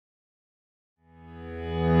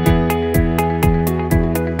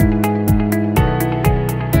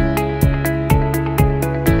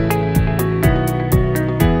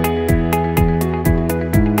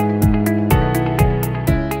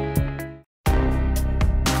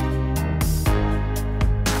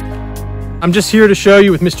I'm just here to show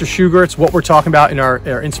you with Mr. Shugart's what we're talking about in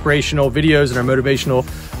our inspirational videos and our motivational,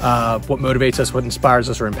 what motivates us, what inspires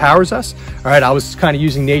us or empowers us. All right, I was kind of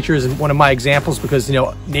using nature as one of my examples because, you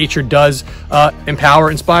know, nature does empower,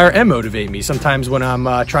 inspire, and motivate me. Sometimes when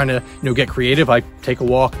I'm trying to, you know, get creative, I take a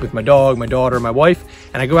walk with my dog, my daughter, my wife,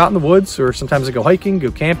 and I go out in the woods, or sometimes I go hiking, go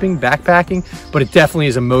camping, backpacking, but it definitely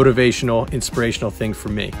is a motivational, inspirational thing for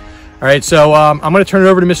me. All right, so I'm gonna turn it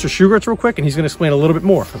over to Mr. Shugart real quick, and he's gonna explain a little bit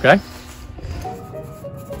more, okay?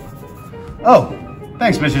 Oh,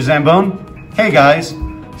 thanks, Mr. Zambon. Hey guys,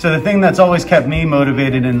 so the thing that's always kept me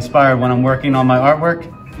motivated and inspired when I'm working on my artwork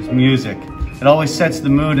is music. It always sets the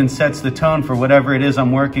mood and sets the tone for whatever it is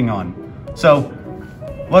I'm working on. So,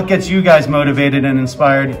 what gets you guys motivated and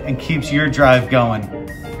inspired and keeps your drive going?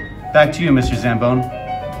 Back to you, Mr.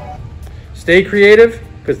 Zambon. Stay creative,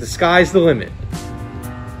 because the sky's the limit.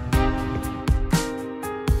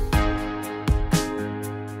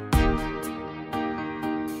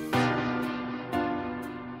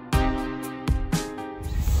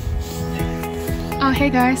 Oh,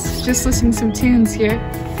 hey guys, just listening to some tunes here.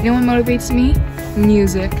 You know what motivates me?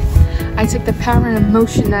 Music. I take the power and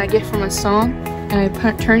emotion that I get from a song and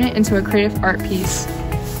I turn it into a creative art piece.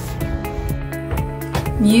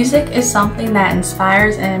 Music is something that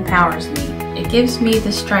inspires and empowers me. It gives me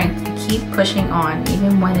the strength to keep pushing on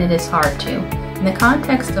even when it is hard to. In the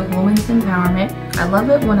context of women's empowerment, I love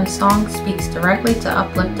it when a song speaks directly to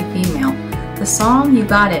uplift a female. The song You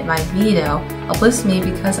Got It by Vito uplifts me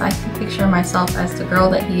because I can picture myself as the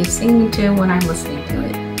girl that he is singing to when I'm listening to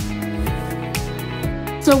it.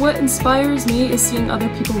 So what inspires me is seeing other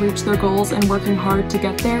people reach their goals and working hard to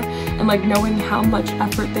get there, and like knowing how much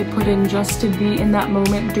effort they put in just to be in that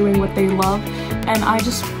moment doing what they love. And I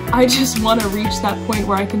just want to reach that point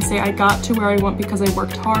where I can say I got to where I want because I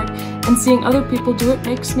worked hard, and seeing other people do it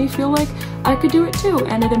makes me feel like I could do it too,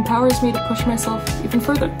 and it empowers me to push myself even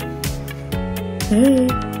further. Hey,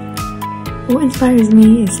 what inspires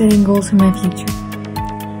me is setting goals for my future.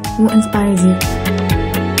 What inspires you?